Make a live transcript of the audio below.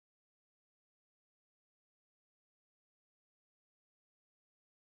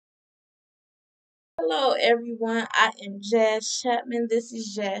Hello, everyone. I am Jazz Chapman. This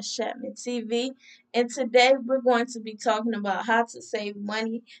is Jazz Chapman TV. And today we're going to be talking about how to save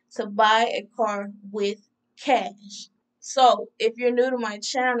money to buy a car with cash. So, if you're new to my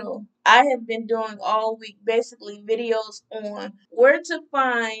channel, I have been doing all week basically videos on where to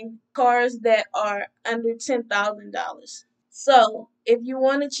find cars that are under $10,000. So, if you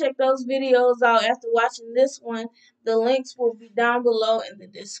want to check those videos out after watching this one, the links will be down below in the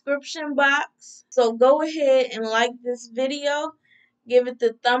description box. So, go ahead and like this video, give it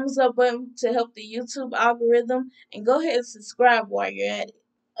the thumbs up button to help the YouTube algorithm, and go ahead and subscribe while you're at it.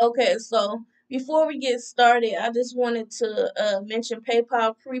 Okay, so before we get started, I just wanted to mention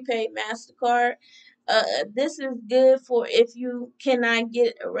PayPal Prepaid MasterCard. This is good for if you cannot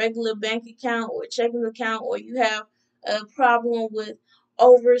get a regular bank account or checking account, or you have a problem with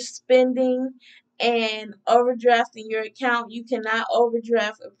overspending and overdrafting your account. You cannot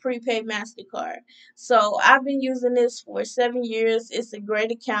overdraft a prepaid MasterCard. So I've been using this for 7 years. It's a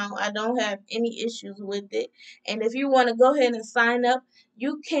great account. I don't have any issues with it. And if you want to go ahead and sign up,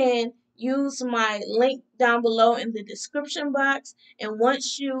 you can use my link down below in the description box. And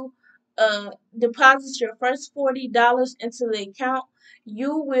once you deposit your first $40 into the account,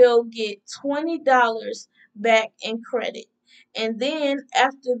 you will get $20 back in credit. And then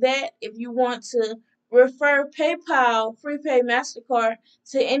after that, if you want to refer PayPal prepaid MasterCard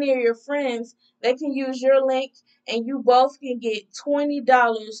to any of your friends, they can use your link and you both can get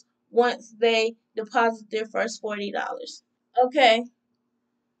 $20 once they deposit their first $40. Okay,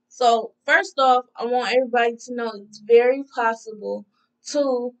 so first off, I want everybody to know it's very possible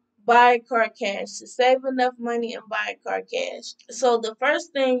to buy a car cash, to save enough money and buy a car cash. So the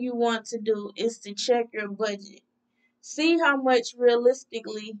first thing you want to do is to check your budget. See how much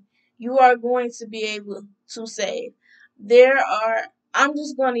realistically you are going to be able to save. I'm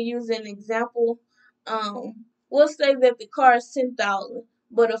just going to use an example. We'll say that the car is 10,000,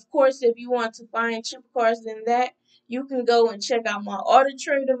 but of course, if you want to find cheaper cars than that, you can go and check out my Auto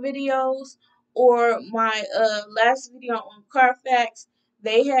Trader videos or my last video on Carfax.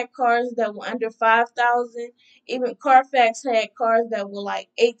 They had cars that were under 5,000. Even Carfax had cars that were like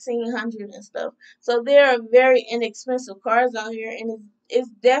 1,800 and stuff. So there are very inexpensive cars out here, and it's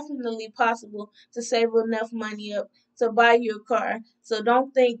definitely possible to save enough money up to buy you a car. So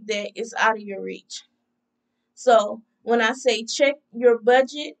don't think that it's out of your reach. So when I say check your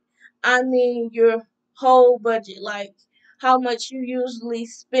budget, I mean your whole budget, like how much you usually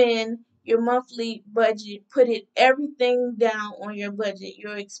spend, your monthly budget, put it everything down on your budget,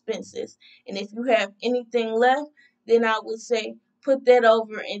 your expenses. And if you have anything left, then I would say put that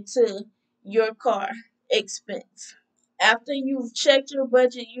over into your car expense. After you've checked your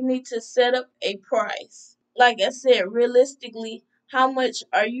budget, you need to set up a price. Like I said, realistically, how much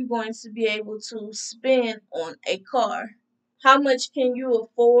are you going to be able to spend on a car? How much can you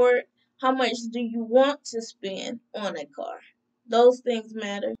afford? How much do you want to spend on a car? Those things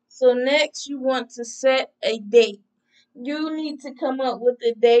matter. So next, you want to set a date. You need to come up with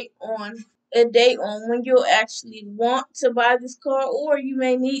a date on when you'll actually want to buy this car, or you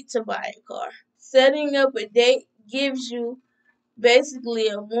may need to buy a car. Setting up a date gives you basically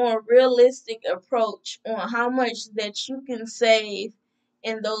a more realistic approach on how much that you can save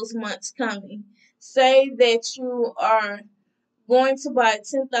in those months coming. Say that you are going to buy a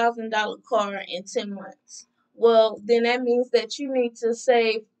 $10,000 car in 10 months. Well, then that means that you need to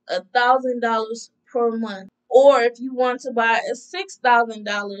save $1,000 per month. Or if you want to buy a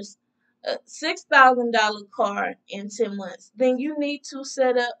 $6,000 car in 10 months, then you need to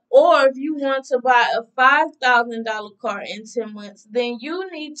set up. Or if you want to buy a $5,000 car in 10 months, then you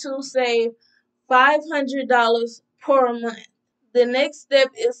need to save $500 per month. The next step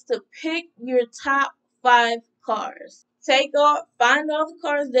is to pick your top 5 cars. Find all the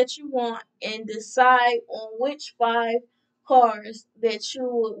cars that you want and decide on which 5 cars that you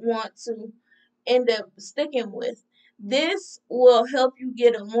would want to end up sticking with. This will help you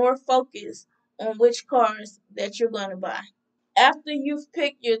get a more focus on which cars that you're going to buy. After you've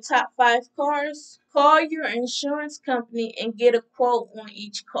picked your top 5 cars, call your insurance company and get a quote on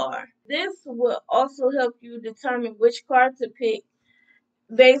each car. This will also help you determine which car to pick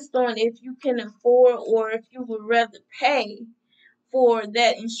based on if you can afford or if you would rather pay for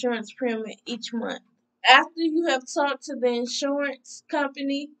that insurance premium each month. After you have talked to the insurance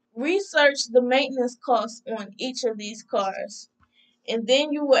company, research the maintenance costs on each of these cars. And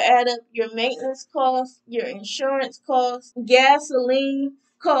then you will add up your maintenance costs, your insurance costs, gasoline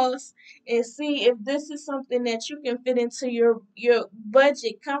costs, and see if this is something that you can fit into your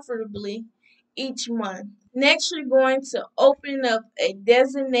budget comfortably each month. Next, you're going to open up a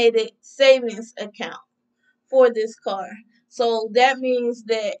designated savings account for this car. So that means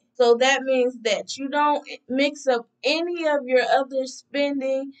that you don't mix up any of your other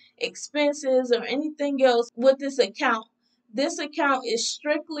spending expenses or anything else with this account. This account is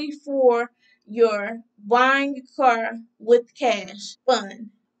strictly for your buying a car with cash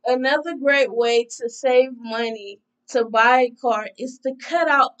fund. Another great way to save money to buy a car is to cut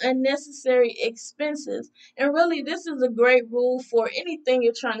out unnecessary expenses. And really, this is a great rule for anything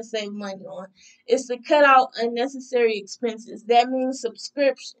you're trying to save money on. Is to cut out unnecessary expenses. That means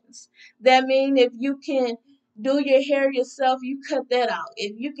subscriptions. That means if you can do your hair yourself, you cut that out.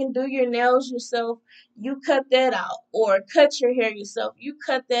 If you can do your nails yourself, you cut that out. Or cut your hair yourself, you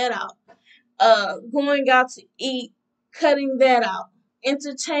cut that out. Going out to eat, cutting that out.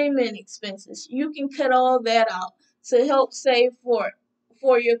 Entertainment expenses, you can cut all that out to help save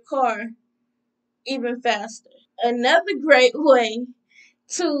for your car even faster. Another great way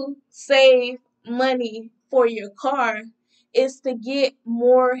to save money for your car is to get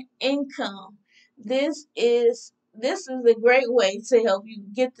more income. This is a great way to help you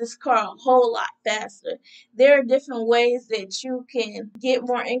get this car a whole lot faster. There are different ways that you can get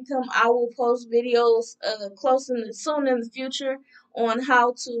more income. I will post videos soon in the future on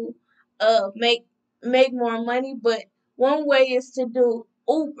how to make more money, but one way is to do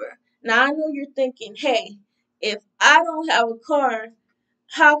Uber. Now I know you're thinking, hey, if I don't have a car,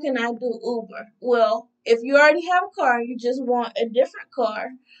 how can I do Uber? Well, if you already have a car and you just want a different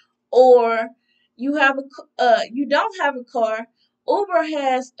car, or you don't have a car, Uber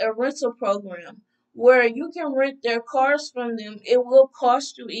has a rental program where you can rent their cars from them. It will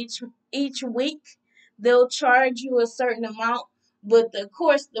cost you each week. They'll charge you a certain amount, but of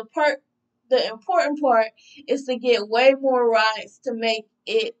course the important part is to get way more rides to make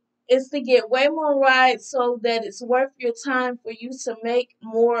it is to get way more rides so that it's worth your time for you to make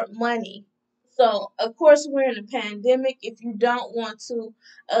more money. So, of course, we're in a pandemic. If you don't want to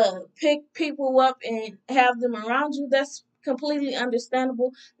pick people up and have them around you, that's completely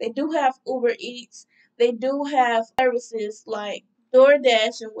understandable. They do have Uber Eats. They do have services like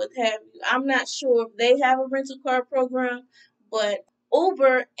DoorDash and what have you. I'm not sure if they have a rental car program, but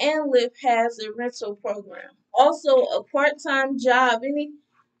Uber and Lyft has a rental program. Also, a part-time job, any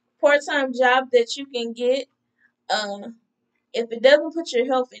part-time job that you can get, uh, if it doesn't put your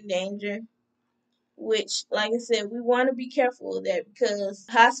health in danger, which, like I said, we want to be careful of that because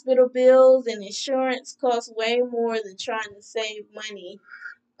hospital bills and insurance cost way more than trying to save money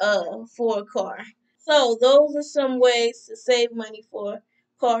for a car. So those are some ways to save money for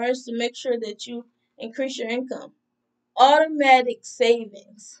cars to make sure that you increase your income. Automatic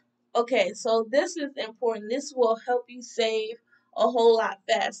savings. Okay, so this is important. This will help you save a whole lot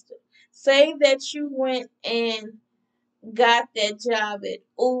faster. Say that you went and got that job at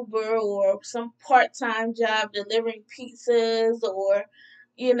Uber or some part-time job delivering pizzas or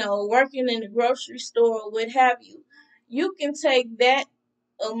working in a grocery store or what have you. You can take that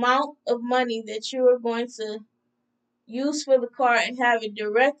amount of money that you are going to use for the car and have it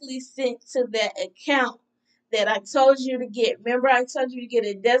directly sent to that account that I told you to get. Remember, I told you to get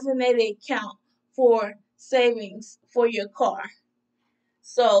a designated account for savings for your car.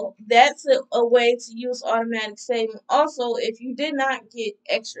 So that's a way to use automatic saving. Also, if you did not get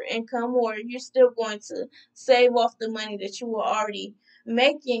extra income or you're still going to save off the money that you were already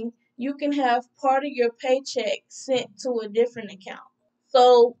making, you can have part of your paycheck sent to a different account.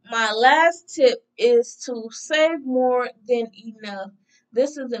 So my last tip is to save more than enough.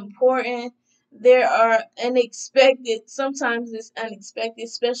 This is important. There are sometimes it's unexpected,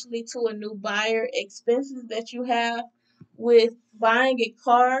 especially to a new buyer, expenses that you have with buying a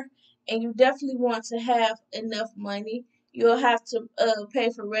car, and you definitely want to have enough money. You'll have to pay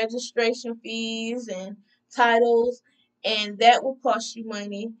for registration fees and titles, and that will cost you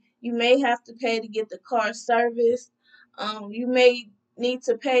money. You may have to pay to get the car serviced. You may need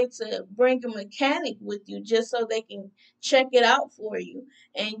to pay to bring a mechanic with you just so they can check it out for you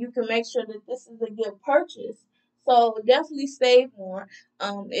and you can make sure that this is a good purchase. So definitely save more.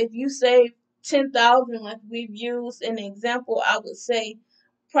 If you save 10,000 like we've used in an example, I would say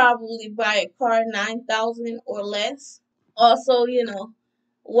probably buy a car 9,000 or less. Also,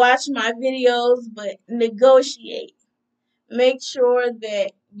 watch my videos but negotiate. Make sure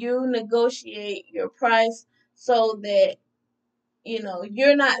that you negotiate your price so that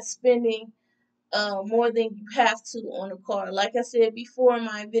you're not spending more than you have to on a car. Like I said before in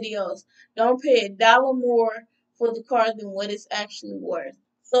my videos, don't pay $1 more for the car than what it's actually worth.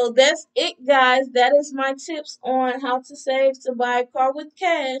 So that's it, guys. That is my tips on how to save to buy a car with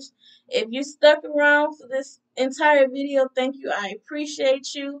cash. If you stuck around for this entire video, thank you. I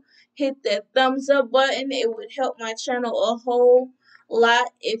appreciate you. Hit that thumbs up button. It would help my channel a whole lot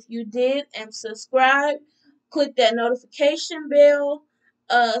if you did. And subscribe. Click that notification bell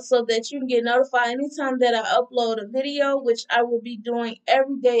so that you can get notified anytime that I upload a video, which I will be doing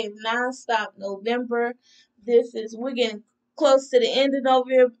every day of nonstop November. We're getting close to the end of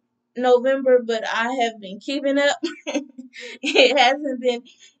November, but I have been keeping up. It hasn't been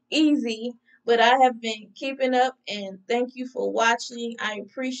easy, but I have been keeping up, and thank you for watching. I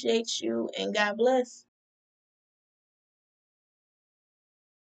appreciate you, and God bless.